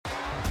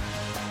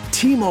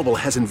T-Mobile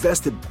has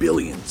invested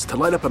billions to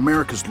light up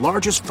America's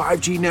largest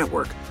 5G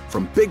network,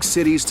 from big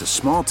cities to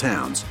small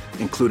towns,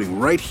 including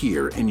right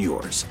here in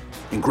yours.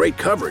 And great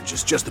coverage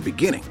is just the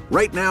beginning.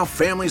 Right now,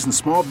 families and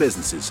small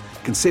businesses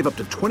can save up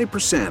to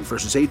 20%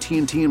 versus AT&T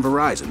and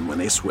Verizon when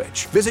they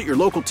switch. Visit your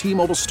local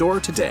T-Mobile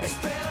store today.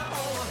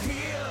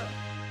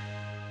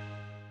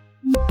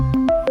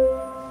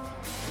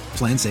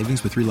 Plan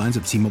savings with 3 lines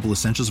of T-Mobile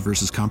Essentials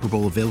versus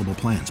comparable available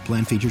plans.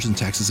 Plan features and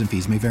taxes and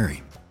fees may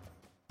vary.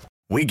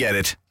 We get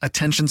it.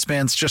 Attention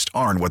spans just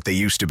aren't what they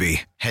used to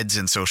be. Heads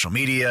in social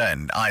media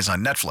and eyes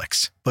on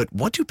Netflix. But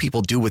what do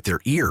people do with their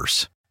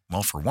ears?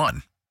 Well, for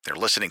one, they're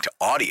listening to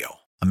audio.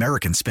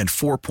 Americans spend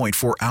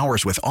 4.4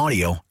 hours with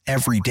audio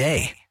every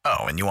day. Oh,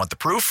 and you want the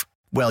proof?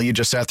 Well, you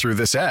just sat through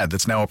this ad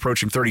that's now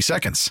approaching 30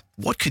 seconds.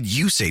 What could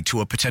you say to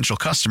a potential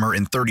customer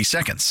in 30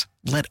 seconds?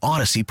 Let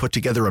Odyssey put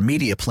together a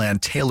media plan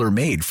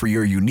tailor-made for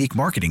your unique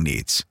marketing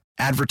needs.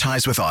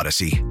 Advertise with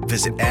Odyssey.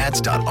 Visit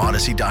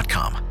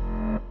ads.odyssey.com.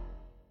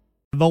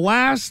 The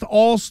last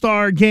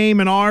All-Star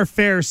game in our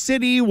fair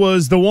city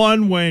was the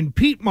one when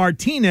Pete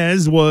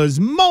Martinez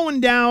was mowing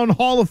down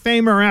Hall of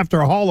Famer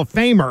after Hall of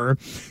Famer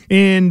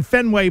in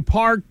Fenway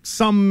Park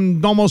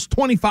some almost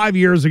 25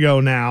 years ago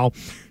now.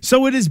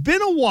 So it has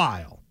been a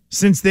while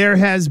since there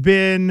has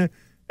been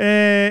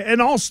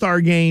an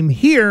All-Star game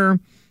here.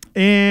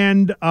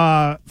 And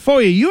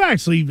Foya, you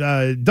actually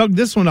dug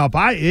this one up.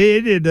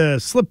 It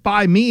had slipped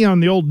by me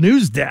on the old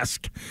news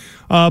desk.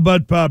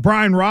 But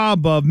Brian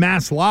Robb of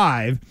Mass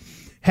Live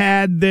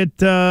had that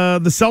the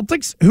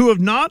Celtics, who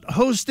have not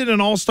hosted an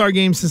All-Star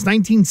game since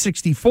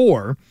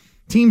 1964,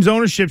 team's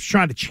ownership's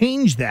trying to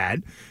change that.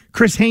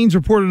 Chris Haynes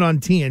reported on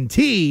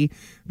TNT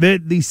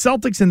that the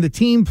Celtics and the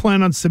team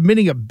plan on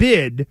submitting a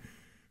bid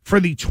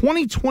for the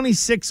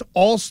 2026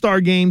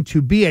 All-Star game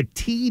to be at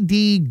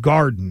TD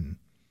Garden.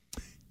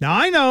 Now,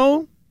 I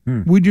know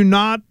we do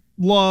not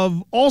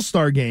love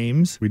All-Star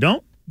games. We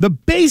don't? The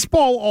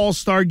baseball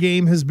All-Star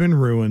game has been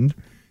ruined.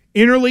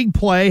 Interleague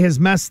play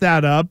has messed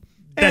that up.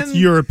 That's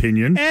your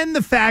opinion. And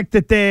the fact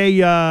that they,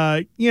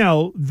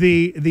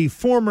 the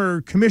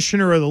former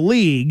commissioner of the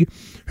league,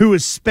 who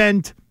has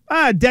spent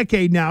a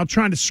decade now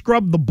trying to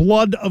scrub the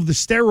blood of the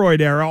steroid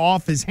era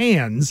off his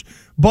hands,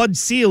 Bud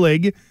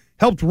Selig,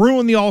 helped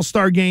ruin the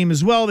All-Star game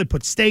as well. They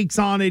put stakes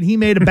on it. He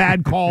made a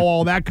bad call,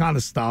 all that kind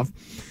of stuff.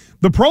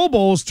 The Pro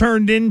Bowl's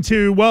turned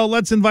into, well,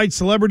 let's invite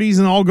celebrities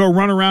and all go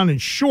run around in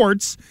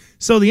shorts.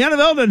 So the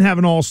NFL doesn't have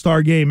an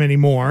All-Star game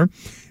anymore.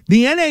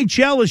 The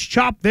NHL has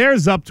chopped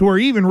theirs up to where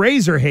even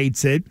Razor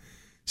hates it.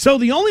 So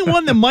the only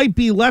one that might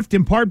be left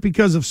in part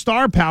because of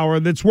star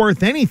power that's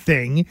worth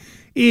anything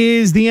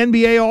is the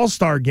NBA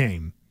All-Star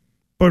game.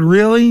 But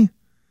really?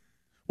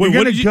 Wait,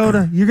 you're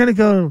going to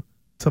go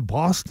to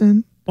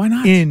Boston? Why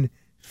not? In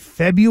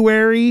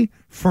February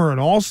for an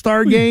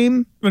All-Star game?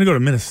 You want to go to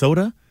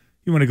Minnesota?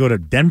 You want to go to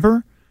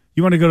Denver?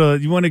 You want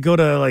to go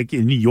to like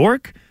in New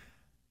York?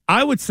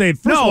 I would say,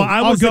 first of all,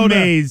 I was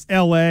amazed. To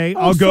L.A.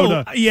 I'll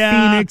go to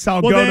Phoenix.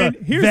 I'll go to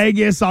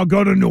Vegas. I'll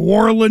go to New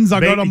Orleans. I'll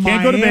go to Miami.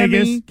 Can't go to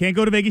Vegas. Can't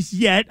go to Vegas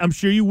yet. I'm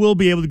sure you will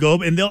be able to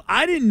go. And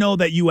I didn't know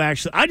that you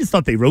actually – I just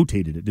thought they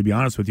rotated it, to be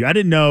honest with you. I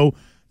didn't know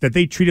that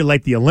they treat it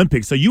like the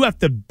Olympics. So you have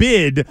to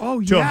bid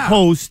to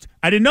host.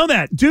 I didn't know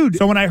that. Dude.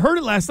 So when I heard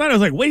it last night, I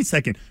was like, wait a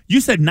second.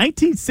 You said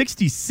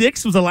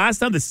 1966 was the last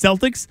time the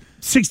Celtics –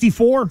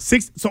 64.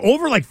 So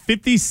over like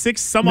 56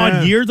 some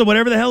odd years or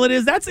whatever the hell it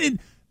is.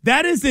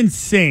 That is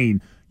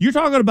insane. You're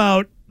talking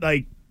about,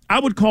 like, I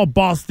would call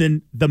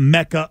Boston the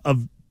mecca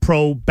of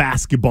pro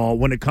basketball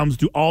when it comes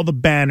to all the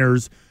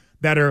banners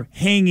that are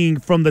hanging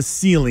from the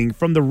ceiling,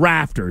 from the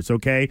rafters,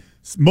 okay?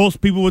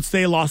 Most people would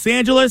say Los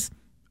Angeles.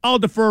 I'll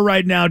defer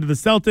right now to the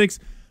Celtics.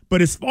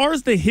 But as far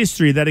as the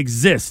history that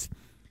exists,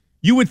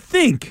 you would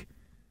think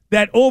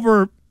that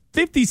over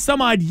 50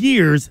 some odd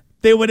years,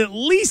 they would at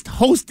least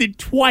host it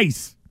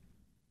twice.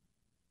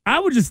 I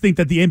would just think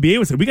that the NBA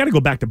would say, we got to go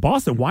back to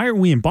Boston. Why aren't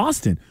we in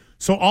Boston?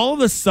 So all of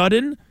a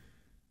sudden,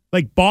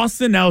 like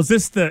Boston, now is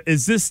this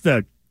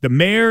the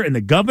mayor and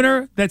the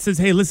governor that says,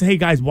 hey, listen, hey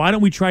guys, why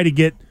don't we try to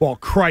get... Well,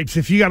 cripes,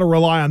 if you got to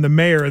rely on the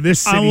mayor of this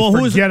city,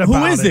 forget about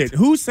it. Who is it?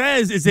 Who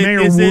says, is it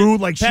Mayor Wu,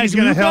 like she's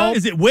going to help?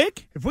 Is it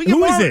Wick? If we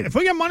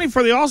get money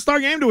for the All-Star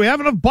game, do we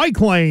have enough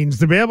bike lanes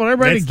to be able to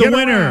everybody That's to get the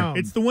winner. around?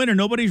 It's the winner.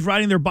 Nobody's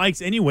riding their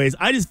bikes anyways.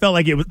 I just felt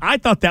like I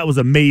thought that was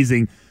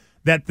amazing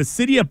that the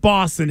city of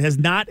Boston has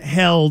not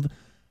held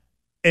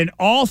an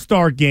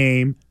All-Star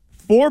game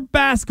for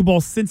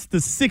basketball since the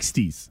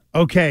 60s.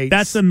 Okay.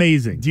 That's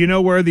amazing. Do you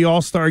know where the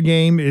All-Star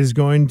game is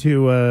going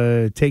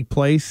to take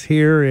place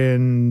here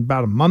in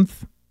about a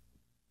month?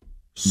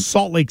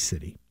 Salt Lake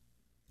City.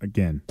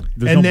 Again,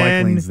 there's no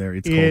bike lanes there.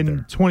 It's cold there.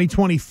 In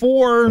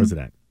 2024, where's it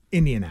at?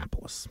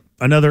 Indianapolis.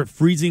 Another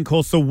freezing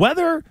cold. So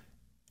weather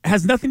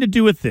has nothing to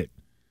do with it.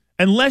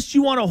 Unless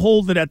you want to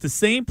hold it at the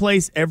same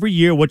place every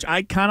year, which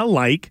I kind of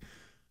like.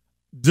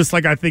 Just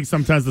like I think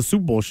sometimes the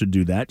Super Bowl should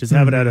do that. Just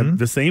have it at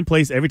the same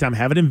place every time.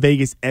 Have it in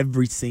Vegas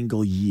every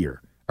single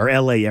year. Or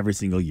L.A. every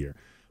single year.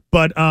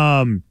 But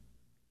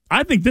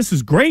I think this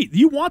is great.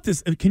 You want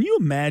this. Can you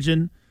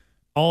imagine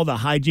all the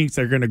hijinks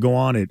that are going to go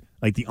on at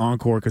like the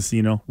Encore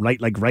Casino, right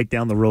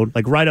down the road,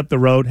 like right up the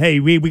road. Hey,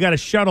 we got a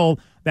shuttle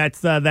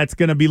that's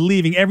going to be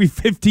leaving every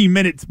 15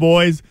 minutes,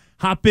 boys.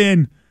 Hop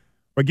in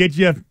or get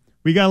you.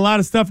 We got a lot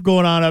of stuff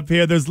going on up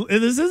here. This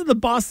isn't the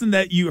Boston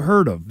that you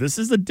heard of. This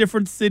is a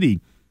different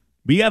city.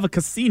 We have a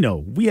casino.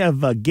 We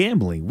have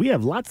gambling. We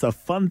have lots of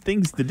fun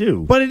things to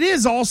do. But it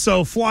is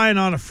also flying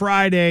on a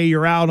Friday.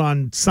 You're out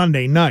on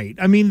Sunday night.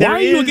 I mean, why are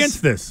you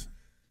against this?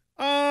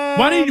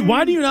 Why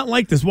do you not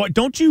like this? What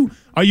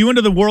are you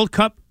into the World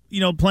Cup?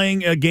 Playing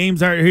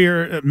games out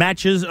here,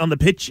 matches on the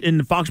pitch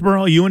in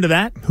Foxborough. Are you into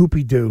that?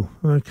 Hoopy doo.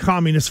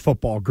 Communist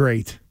football,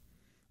 great.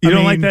 You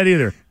don't like that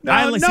either.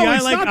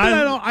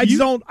 I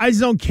just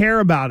don't care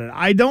about it.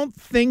 I don't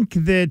think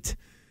that.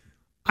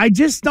 I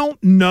just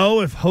don't know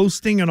if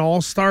hosting an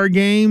all-star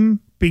game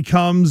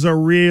becomes a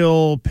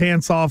real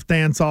pants-off,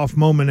 dance-off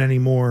moment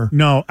anymore.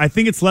 No, I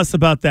think it's less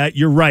about that.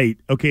 You're right.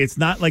 Okay, it's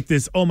not like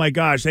this, oh, my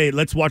gosh, hey,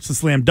 let's watch the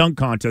slam dunk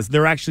contest.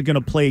 They're actually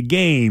going to play a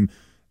game.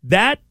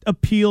 That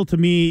appeal to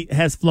me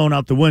has flown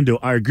out the window.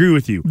 I agree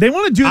with you. They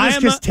want to do this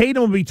because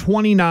Tatum will be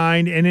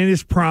 29 and in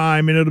his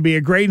prime, and it'll be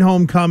a great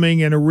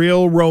homecoming and a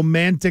real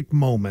romantic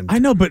moment. I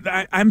know, but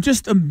I'm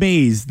just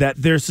amazed that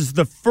this is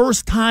the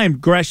first time,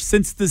 Gresh,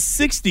 since the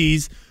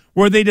 60s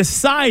where they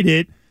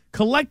decided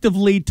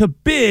collectively to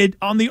bid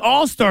on the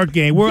All-Star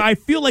game, where I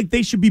feel like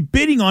they should be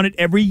bidding on it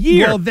every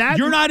year. Well,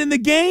 you're not in the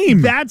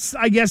game. That's,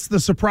 I guess, the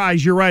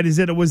surprise. You're right, is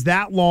that it was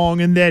that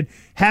long, and that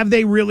have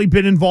they really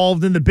been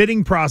involved in the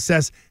bidding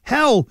process?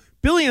 Hell,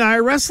 Billy and I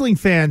are wrestling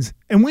fans,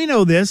 and we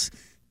know this.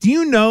 Do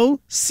you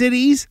know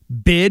cities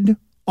bid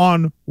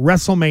on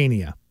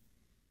WrestleMania?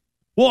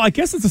 Well, I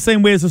guess it's the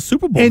same way as a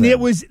Super Bowl. And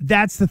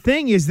that's the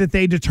thing, is that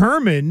they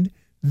determined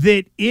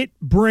that it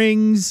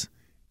brings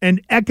an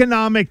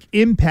economic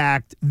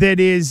impact that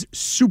is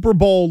Super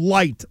Bowl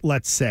light,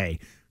 let's say.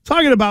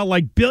 Talking about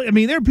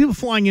there are people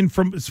flying in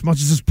from, as much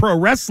as it's pro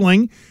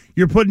wrestling,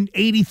 you're putting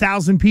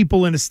 80,000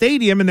 people in a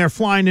stadium and they're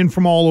flying in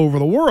from all over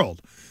the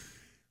world.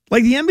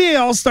 Like the NBA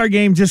All-Star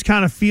Game just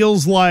kind of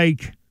feels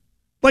like,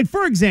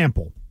 for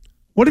example,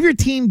 what if your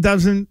team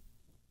doesn't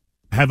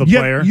have a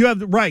player? You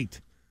have right.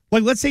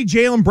 Like, let's say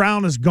Jaylen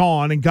Brown is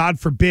gone and God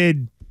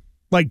forbid,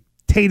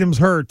 Tatum's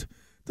hurt.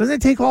 Doesn't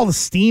it take all the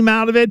steam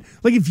out of it?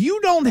 Like, if you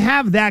don't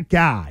have that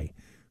guy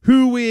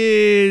who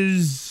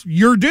is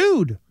your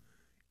dude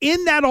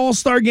in that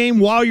All-Star game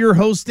while you're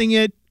hosting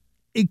it,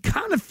 it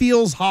kind of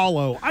feels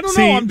hollow. I don't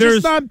know. I'm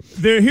just not.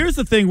 Here's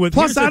the thing with.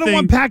 Plus, I don't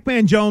want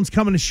Pac-Man Jones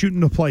coming and shooting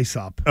the place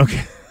up.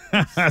 Okay.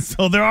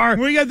 So there are.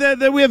 We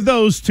have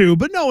those two.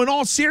 But no, in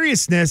all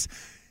seriousness,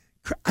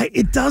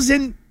 it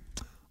doesn't.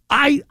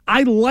 I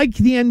like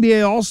the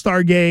NBA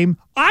All-Star Game.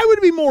 I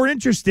would be more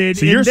interested.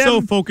 So you're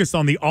so focused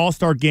on the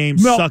All-Star Game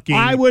sucking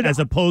as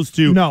opposed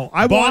to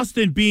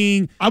Boston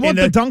being. I want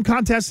the dunk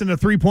contest and the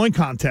three-point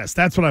contest.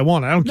 That's what I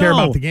want. I don't care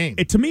about the game.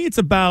 To me, it's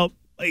about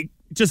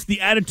just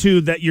the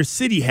attitude that your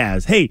city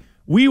has. Hey,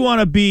 we want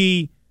to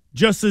be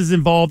just as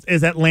involved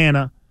as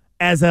Atlanta,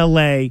 as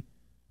L.A.,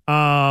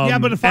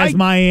 as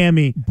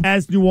Miami,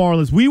 as New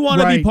Orleans. We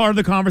want to be part of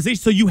the conversation.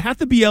 So you have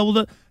to be able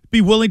to be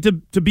willing to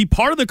be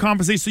part of the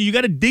conversation. So you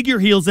got to dig your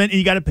heels in and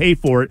you got to pay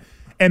for it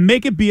and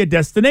make it be a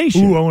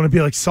destination. Ooh, I want to be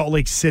like Salt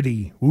Lake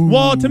City. Ooh.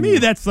 Well, to me,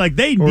 that's like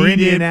they or needed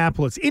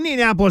Indianapolis.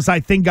 Indianapolis,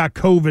 I think, got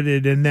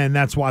COVIDed, and then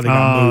that's why they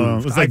got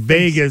moved. It was like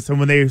Vegas, and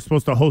when they were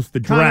supposed to host the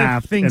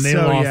draft, and they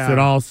lost it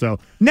also.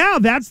 Now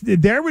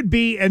there would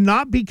be, and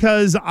not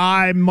because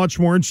I'm much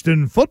more interested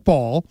in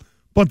football,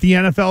 but the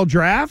NFL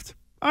draft.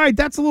 All right,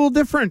 that's a little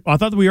different. Well, I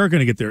thought that we are going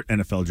to get their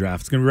NFL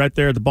draft. It's going to be right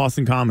there at the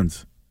Boston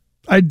Commons.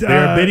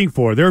 They're bidding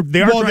for it.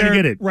 They are trying to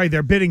get it. Right,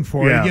 they're bidding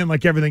for it. Again,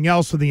 like everything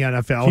else with the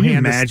NFL. Can you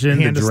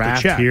imagine the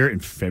draft here in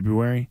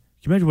February?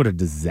 Can you imagine what a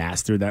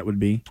disaster that would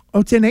be? Oh,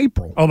 it's in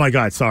April. Oh, my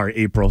God. Sorry,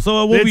 April.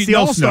 So it's the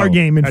All-Star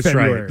game in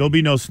February. Right. There'll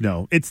be no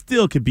snow. It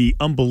still could be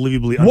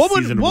unbelievably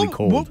unseasonably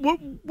cold. What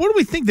do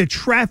we think the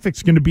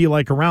traffic's going to be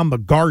like around the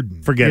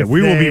Garden? Forget it.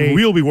 We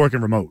will be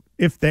working remote.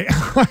 If they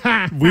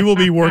we will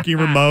be working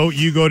remote.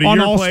 You go to on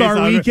your All-Star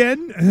place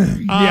weekend.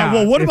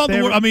 Well, what about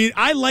I mean,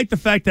 I like the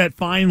fact that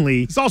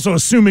finally. It's also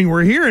assuming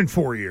we're here in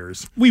 4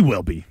 years. We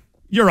will be.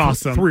 You're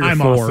awesome. 3 or I'm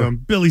 4. awesome.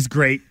 Billy's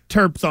great.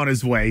 Terp's on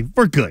his way.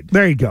 We're good.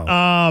 There you go.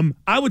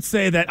 I would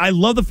say that I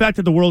love the fact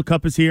that the World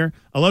Cup is here.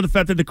 I love the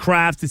fact that the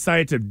Crafts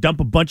decided to dump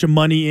a bunch of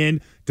money in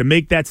to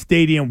make that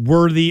stadium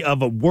worthy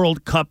of a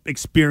World Cup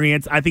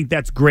experience. I think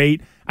that's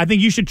great. I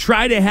think you should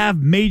try to have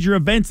major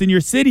events in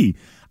your city.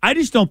 I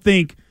just don't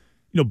think,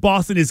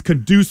 Boston is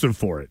conducive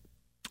for it.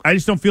 I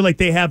just don't feel like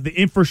they have the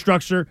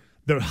infrastructure,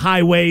 the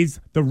highways,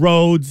 the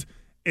roads.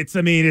 It's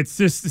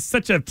just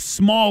such a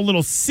small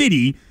little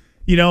city.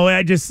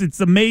 It's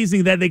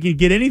amazing that they can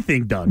get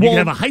anything done. You can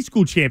have a high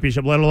school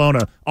championship, let alone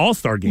an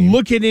all-star game.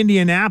 Look at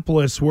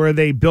Indianapolis, where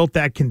they built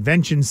that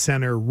convention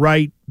center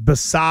right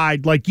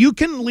beside. Like, you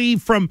can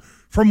leave from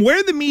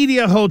where the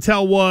media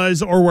hotel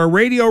was or where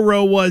Radio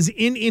Row was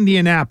in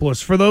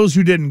Indianapolis, for those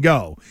who didn't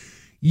go.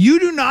 You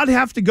do not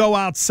have to go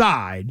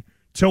outside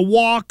to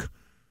walk,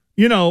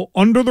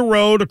 under the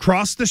road,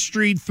 across the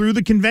street, through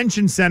the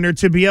convention center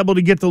to be able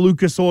to get to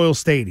Lucas Oil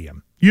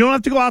Stadium. You don't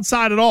have to go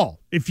outside at all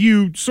if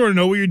you sort of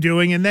know what you're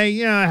doing, and they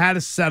had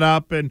a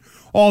setup and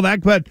all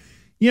that. But,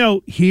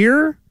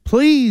 here,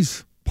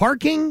 please,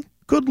 parking,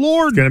 good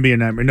Lord. It's going to be a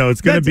nightmare. No,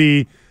 it's going to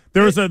be –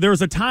 there was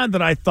a time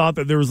that I thought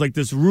that there was like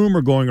this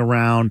rumor going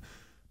around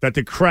that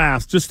the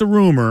Crafts, just a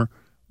rumor,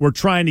 were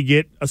trying to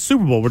get a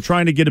Super Bowl. We're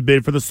trying to get a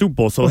bid for the Super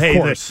Bowl. So,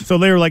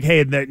 they were like,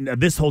 hey,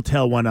 this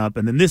hotel went up,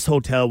 and then this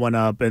hotel went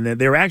up, and then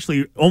they were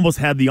actually almost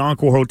had the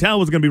Encore Hotel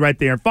was going to be right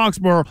there in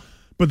Foxborough.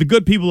 But the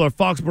good people of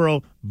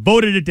Foxborough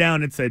voted it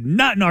down and said,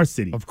 not in our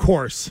city. Of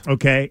course.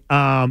 Okay.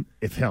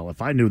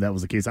 If I knew that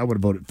was the case, I would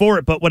have voted for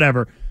it, but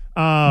whatever.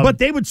 But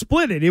they would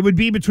split it. It would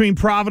be between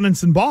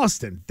Providence and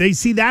Boston. They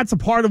see that's a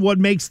part of what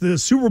makes the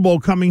Super Bowl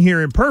coming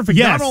here imperfect.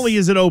 Yes. Not only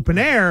is it open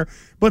air,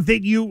 but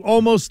that you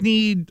almost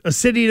need a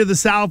city to the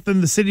south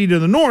and the city to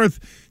the north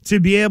to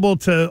be able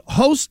to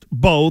host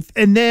both.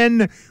 And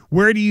then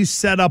where do you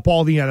set up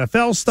all the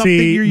NFL stuff that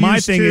you're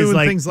used to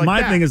and things like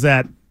that? My thing is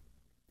that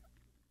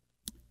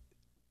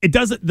it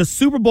doesn't. The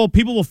Super Bowl,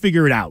 people will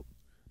figure it out.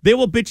 They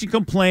will bitch and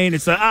complain.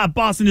 It's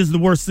Boston is the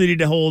worst city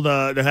to hold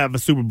to have a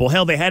Super Bowl.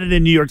 Hell, they had it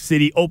in New York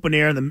City, open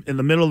air in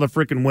the middle of the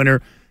freaking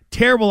winter.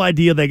 Terrible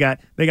idea. They got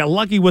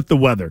lucky with the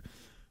weather,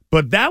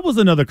 but that was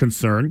another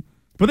concern.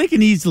 But they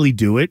can easily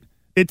do it.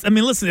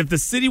 Listen, if the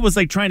city was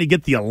like trying to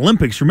get the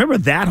Olympics, remember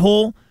that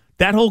whole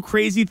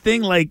crazy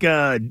thing? Like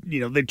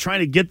they're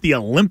trying to get the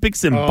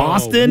Olympics in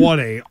Boston. What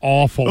a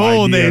awful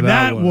idea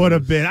that would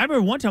have been. I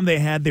remember one time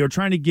they were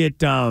trying to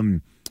get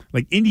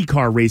like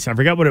IndyCar racing. I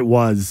forgot what it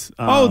was.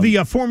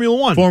 The Formula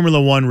One.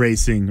 Formula One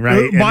racing,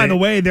 right? By the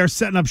way, they're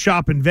setting up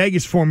shop in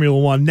Vegas, Formula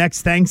One.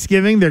 Next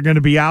Thanksgiving, they're going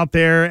to be out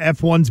there.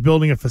 F1's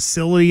building a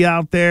facility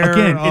out there.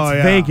 Again,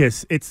 it's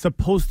Vegas. It's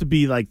supposed to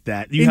be like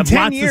that. You in have 10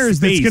 lots years, of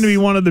space. it's going to be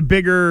one of the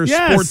bigger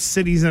sports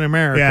cities in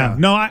America. Yeah.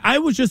 No, I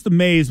was just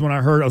amazed when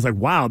I heard. I was like,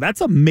 wow,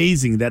 that's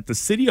amazing that the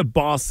city of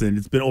Boston,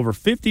 it's been over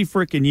 50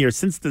 freaking years,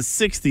 since the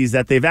 60s,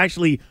 that they've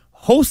actually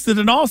hosted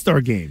an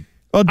All-Star game.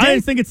 Well, I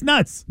think it's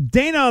nuts.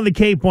 Dana on the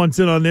Cape wants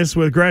in on this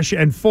with Gresh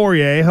and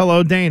Fourier.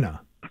 Hello, Dana.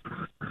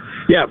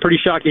 Yeah, pretty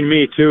shocking to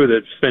me, too, that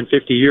it's been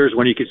 50 years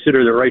when you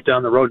consider that right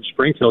down the road in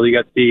Springfield, you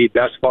got the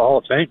Basketball Hall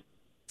of Fame.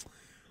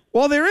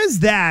 Well, there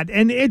is that.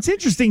 And it's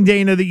interesting,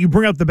 Dana, that you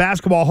bring up the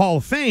Basketball Hall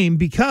of Fame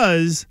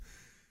because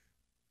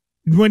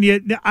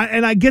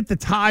I get the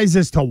ties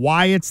as to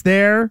why it's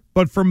there,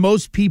 but for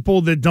most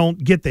people that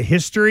don't get the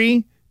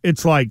history,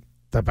 it's like,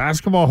 the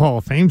Basketball Hall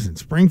of Fame's in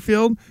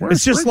Springfield.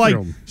 It's just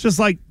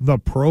like the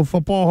Pro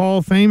Football Hall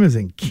of Fame is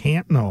in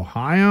Canton,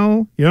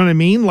 Ohio. You know what I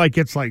mean? Like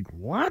it's like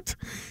what?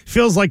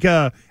 Feels like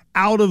a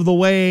out of the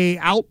way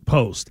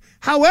outpost.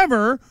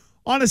 However,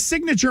 on a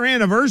signature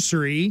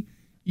anniversary,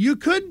 you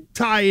could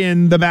tie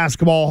in the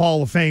Basketball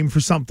Hall of Fame for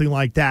something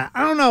like that.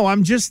 I don't know.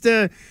 I'm just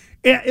look,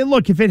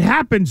 if it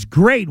happens,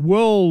 great.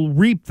 We'll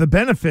reap the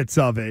benefits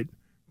of it,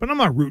 but I'm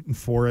not rooting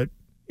for it.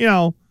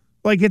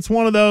 Like it's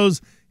one of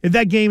those. If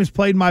that game is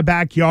played in my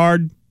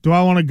backyard, do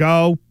I want to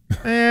go?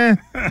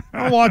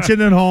 I'll watch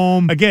it at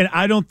home. Again,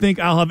 I don't think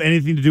I'll have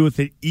anything to do with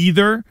it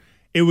either.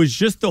 It was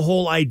just the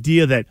whole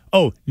idea that,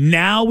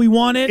 now we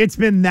want it? It's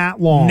been that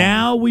long.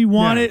 Now we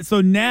want it. So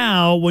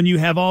now when you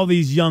have all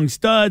these young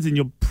studs and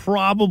you're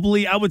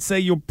probably going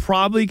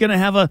to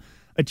have a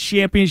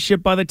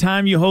championship by the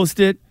time you host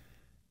it.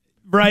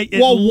 Right,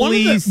 and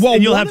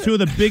you'll have two of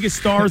the biggest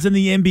stars in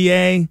the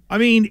NBA. I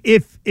mean,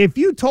 if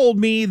you told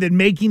me that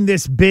making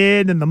this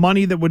bid and the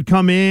money that would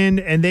come in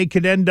and they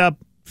could end up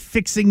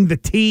fixing the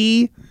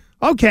tee,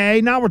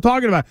 okay, now we're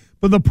talking about it.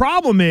 But the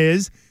problem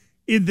is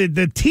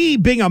the tee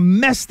being a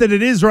mess that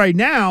it is right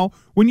now,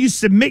 when you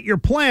submit your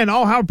plan,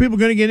 how are people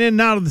going to get in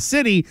and out of the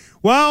city?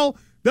 Well,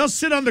 they'll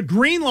sit on the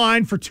green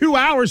line for 2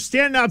 hours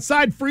standing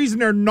outside freezing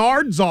their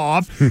nards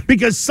off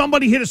because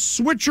somebody hit a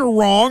switcher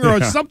wrong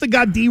or something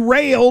got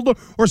derailed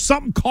or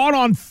something caught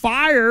on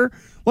fire.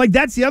 Like,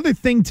 that's the other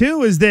thing,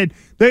 too, is that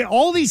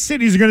all these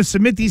cities are going to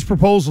submit these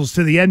proposals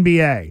to the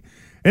NBA.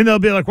 And they'll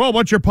be like, well,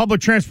 what's your public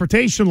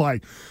transportation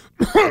like?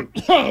 What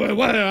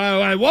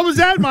was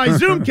that? My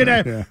Zoom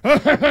connect.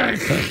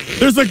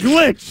 There's a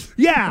glitch.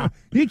 Yeah,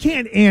 you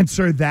can't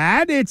answer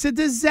that. It's a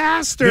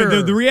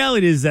disaster. The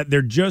reality is that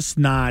they're just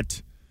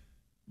not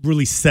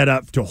really set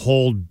up to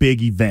hold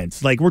big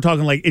events. Like we're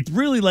talking like it's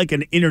really like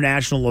an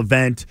international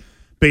event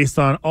based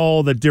on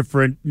all the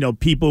different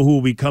people who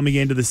will be coming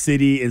into the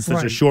city in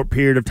such a short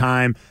period of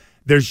time.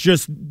 They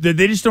just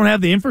don't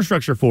have the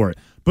infrastructure for it.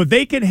 But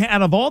they can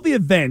out of all the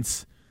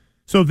events,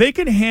 so they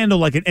can handle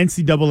like an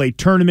NCAA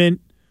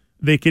tournament.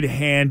 They could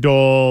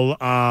handle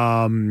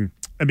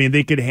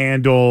they could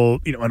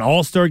handle an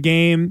all-star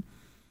game.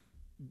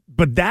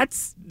 But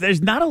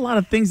there's not a lot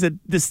of things that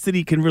this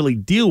city can really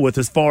deal with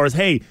as far as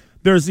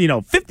there's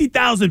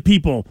 50,000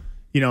 people,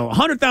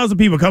 100,000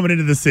 people coming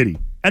into the city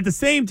at the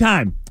same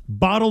time,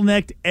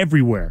 bottlenecked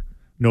everywhere.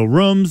 No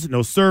rooms,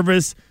 no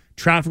service.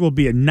 Traffic will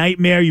be a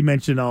nightmare. You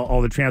mentioned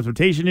all the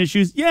transportation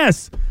issues.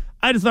 Yes,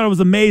 I just thought it was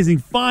amazing.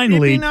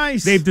 Finally, It'd be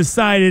nice. They've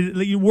decided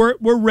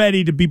we're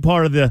ready to be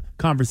part of the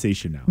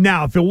conversation now.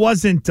 Now, if it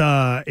wasn't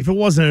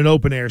an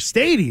open air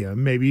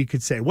stadium, maybe you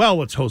could say, well,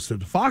 let's host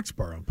it at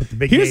Foxborough. Put the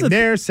big game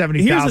there,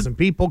 70,000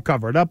 people,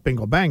 cover it up,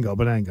 bingo bango,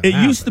 but it ain't gonna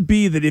happen. Used to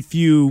be that if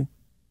you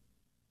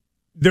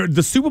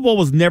the Super Bowl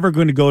was never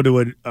going to go to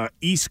an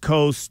East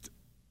Coast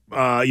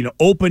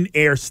open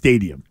air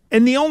stadium.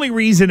 And the only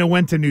reason it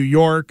went to New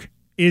York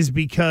is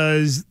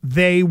because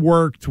they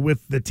worked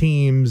with the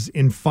teams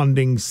in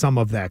funding some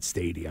of that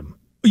stadium.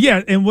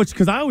 Yeah, and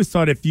because I always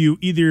thought if you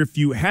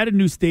had a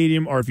new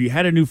stadium or if you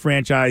had a new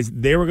franchise,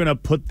 they were going to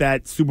put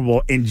that Super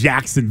Bowl in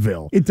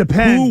Jacksonville. It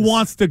depends. Who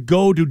wants to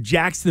go to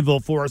Jacksonville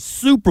for a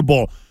Super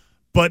Bowl?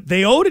 But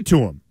they owed it to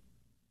them.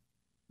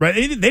 Right?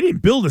 They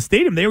didn't build a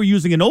stadium. They were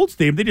using an old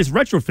stadium. They just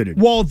retrofitted.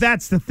 Well,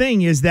 that's the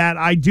thing is that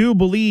I do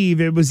believe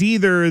it was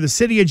either the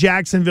city of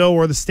Jacksonville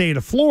or the state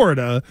of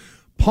Florida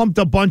pumped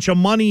a bunch of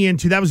money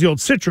into, that was the old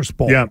Citrus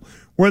Bowl,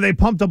 where they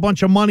pumped a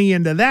bunch of money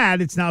into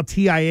that. It's now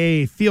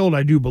TIAA Field,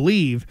 I do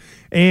believe,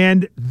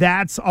 and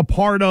that's a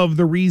part of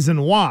the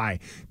reason why.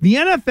 The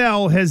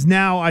NFL has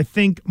now, I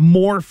think,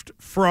 morphed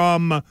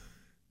from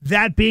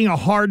that being a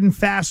hard and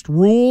fast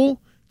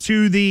rule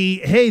to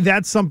the, hey,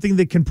 that's something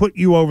that can put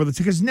you over the,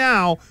 because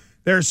now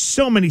there's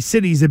so many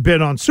cities that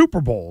bid on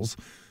Super Bowls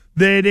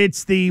that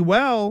it's the,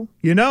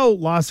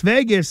 Las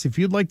Vegas, if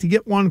you'd like to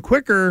get one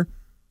quicker,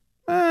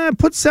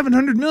 put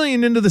 $700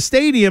 million into the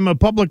stadium of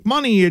public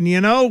money, and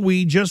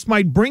we just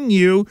might bring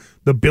you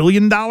the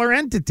billion-dollar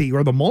entity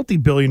or the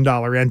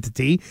multi-billion-dollar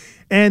entity,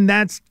 and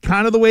that's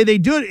kind of the way they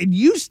do it. It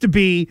used to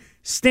be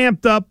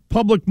stamped up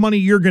public money,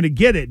 you're going to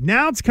get it.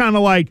 Now it's kind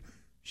of like,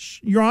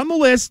 you're on the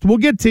list, we'll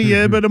get to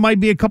you, but it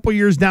might be a couple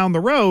years down the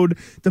road,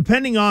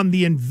 depending on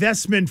the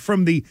investment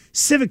from the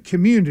civic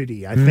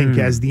community, I think,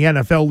 as the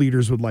NFL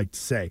leaders would like to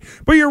say.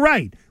 But you're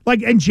right.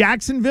 And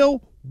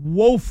Jacksonville,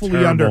 woefully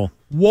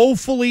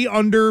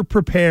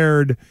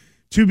underprepared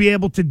to be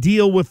able to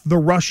deal with the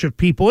rush of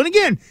people. And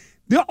again,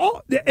 the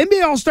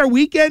NBA All-Star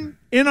Weekend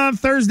in on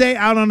Thursday,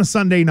 out on a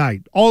Sunday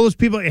night. All those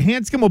people,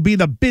 Hanscom will be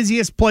the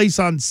busiest place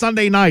on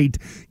Sunday night,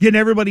 getting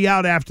everybody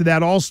out after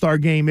that All-Star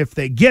game if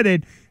they get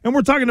it. And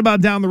we're talking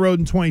about down the road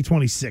in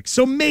 2026.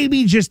 So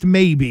maybe, just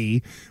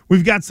maybe,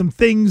 we've got some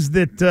things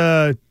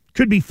that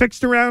could be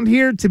fixed around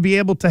here to be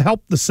able to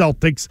help the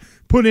Celtics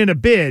put in a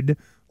bid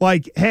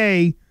like,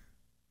 hey,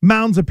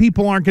 mounds of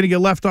people aren't going to get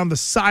left on the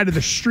side of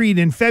the street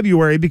in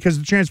February because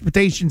the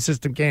transportation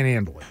system can't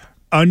handle it.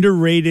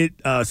 Underrated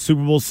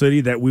Super Bowl city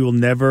that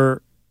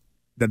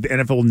the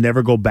NFL will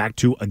never go back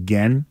to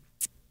again,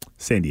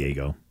 San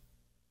Diego.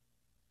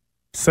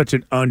 Such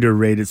an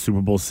underrated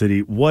Super Bowl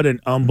city. What an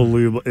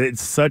unbelievable!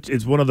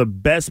 It's one of the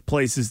best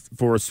places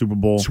for a Super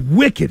Bowl. It's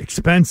wicked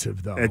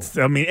expensive, though. Every place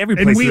is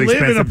expensive. And we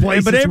live in a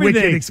place that's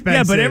wicked expensive.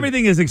 Yeah, but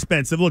everything is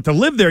expensive. Look, to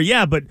live there,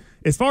 yeah, but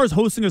as far as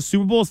hosting a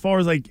Super Bowl, as far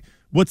as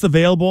what's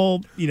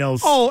available,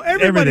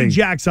 everybody everything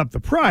jacks up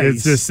the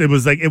price. It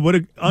was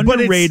an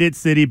underrated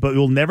city, but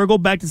we'll never go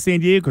back to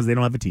San Diego because they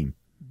don't have a team.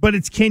 But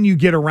it's, can you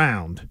get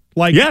around?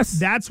 Yes.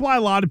 That's why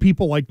a lot of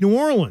people like New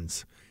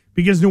Orleans.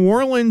 Because New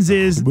Orleans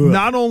is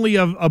not only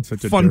a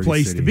fun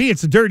place to be,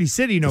 it's a dirty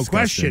city, no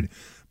question.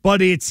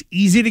 But it's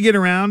easy to get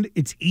around.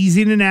 It's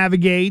easy to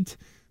navigate.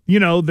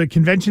 The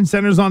convention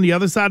center's on the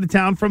other side of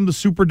town from the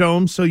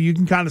Superdome, so you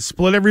can kind of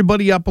split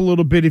everybody up a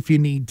little bit if you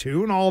need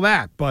to and all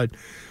that. But,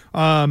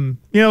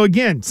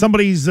 again,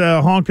 somebody's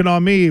honking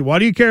on me. Why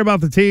do you care about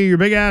the T? Your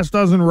big ass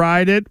doesn't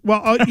ride it.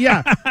 Well,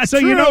 yeah. So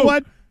you know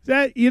what?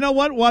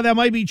 While that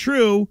might be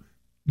true,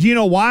 do you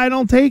know why I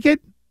don't take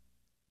it?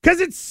 Because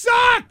it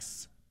sucks.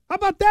 How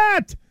about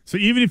that? So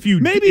even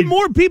if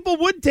more people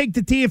would take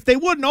the T if they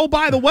wouldn't. Oh,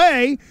 by the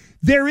way,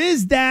 there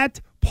is that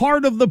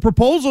part of the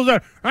proposals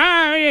are,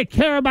 I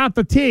care about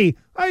the T.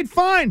 All right,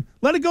 fine.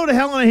 Let it go to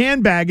hell in a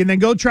handbag and then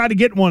go try to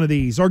get one of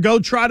these or go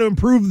try to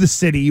improve the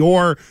city.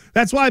 Or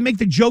that's why I make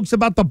the jokes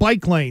about the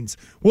bike lanes.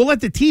 We'll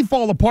let the T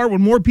fall apart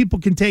when more people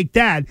can take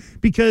that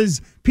because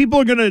people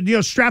are going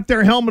to strap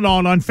their helmet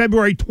on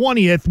February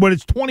 20th when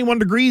it's 21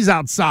 degrees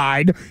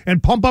outside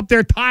and pump up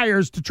their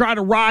tires to try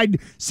to ride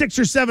 6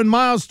 or 7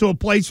 miles to a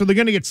place where they're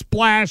going to get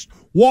splashed,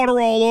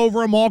 water all over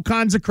them, all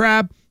kinds of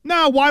crap.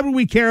 No, why would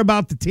we care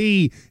about the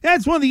T?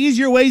 That's one of the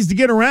easier ways to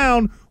get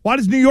around. Why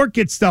does New York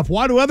get stuff?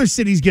 Why do other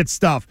cities get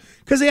stuff?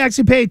 Because they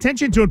actually pay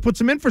attention to it, put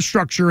some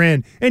infrastructure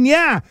in. And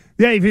yeah,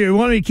 if you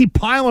want to keep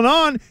piling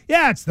on,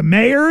 it's the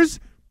mayors,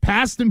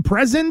 past and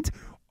present,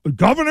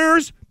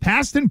 governors,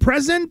 past and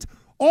present,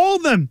 all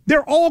of them.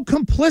 They're all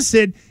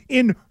complicit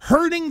in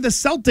hurting the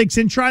Celtics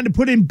and trying to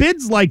put in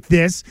bids like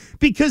this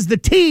because the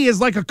T is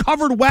like a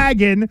covered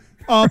wagon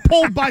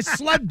pulled by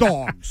sled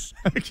dogs.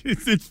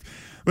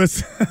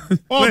 But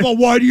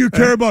why do you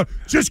care about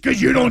just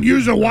because you don't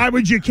use it? Why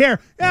would you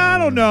care? I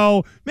don't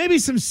know, maybe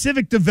some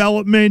civic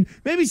development,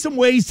 maybe some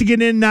ways to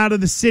get in and out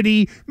of the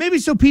city, maybe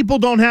so people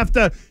don't have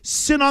to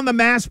sit on the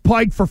Mass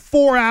Pike for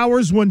 4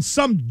 hours when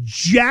some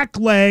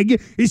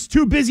jackleg is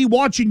too busy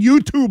watching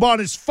YouTube on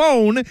his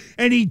phone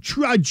and he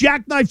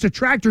jackknifes a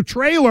tractor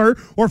trailer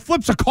or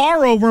flips a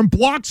car over and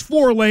blocks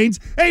 4 lanes.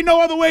 Ain't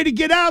no other way to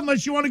get out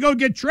unless you want to go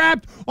get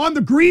trapped on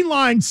the green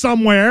line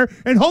somewhere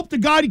and hope to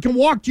God you can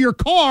walk to your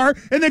car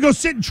and then go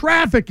sit in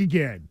traffic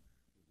again.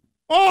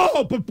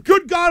 Oh, but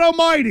good God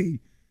almighty.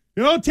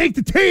 Take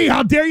the tea.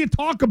 How dare you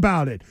talk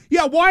about it?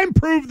 Yeah, why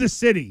improve the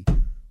city?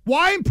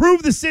 Why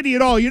improve the city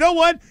at all? You know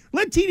what?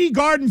 Let TD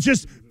Gardens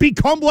just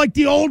become like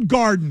the old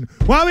garden.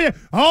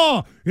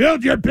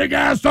 Your big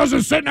ass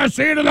doesn't sit in a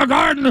seat in the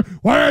garden.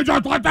 Why don't you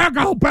just let that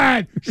go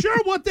bad?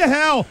 Sure, what the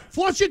hell?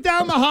 Flush it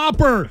down the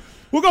hopper.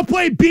 We'll go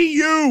play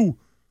BU.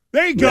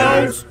 There you go.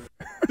 Yes.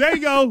 There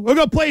you go. We're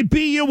going to play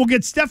BU. We'll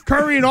get Steph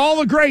Curry and all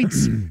the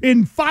greats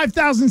in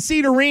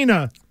 5,000-seat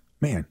arena.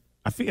 Man,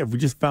 I think we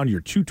just found your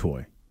chew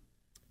toy.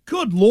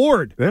 Good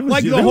Lord.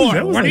 What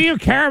do you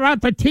care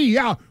about the tea?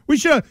 Yeah, we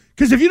should,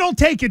 because if you don't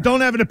take it,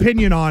 don't have an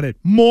opinion on it.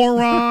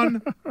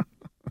 Moron.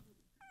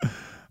 I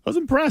was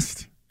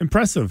impressed.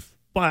 Impressive.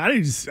 But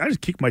I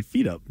just kick my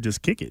feet up.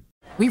 Just kick it.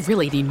 We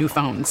really need new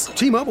phones.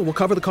 T-Mobile will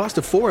cover the cost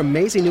of 4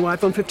 amazing new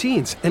iPhone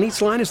 15s, and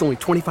each line is only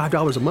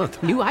 $25 a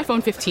month. New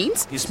iPhone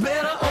 15s? It's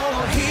better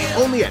over here.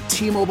 Only at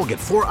T-Mobile, get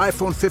 4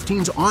 iPhone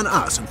 15s on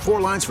us and 4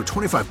 lines for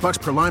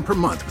 $25 per line per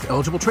month with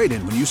eligible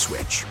trade-in when you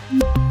switch.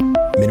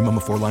 Minimum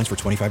of 4 lines for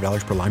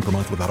 $25 per line per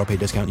month with autopay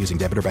discount using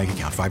debit or bank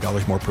account.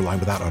 $5 more per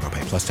line without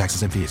autopay, plus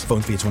taxes and fees.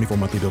 Phone fee at 24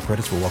 monthly bill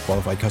credits for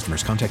well-qualified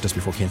customers. Contact us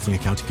before canceling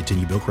account to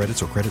continue bill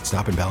credits or credit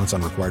stop and balance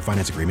on required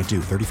finance agreement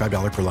due.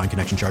 $35 per line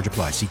connection charge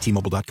applies. See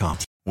T-Mobile.com.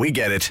 We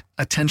get it.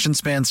 Attention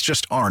spans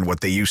just aren't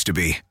what they used to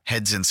be.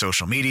 Heads in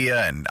social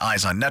media and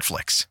eyes on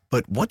Netflix.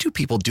 But what do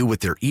people do with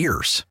their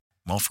ears?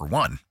 Well, for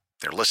one,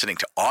 they're listening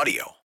to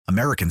audio.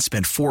 Americans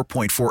spend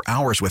 4.4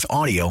 hours with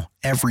audio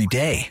every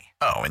day.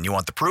 Oh, and you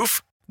want the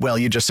proof? Well,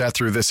 you just sat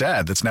through this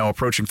ad that's now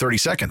approaching 30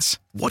 seconds.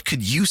 What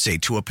could you say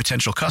to a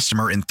potential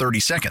customer in 30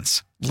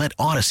 seconds? Let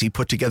Odyssey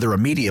put together a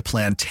media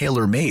plan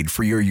tailor-made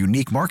for your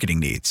unique marketing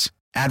needs.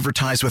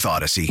 Advertise with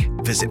Odyssey.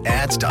 Visit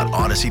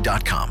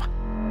ads.odyssey.com.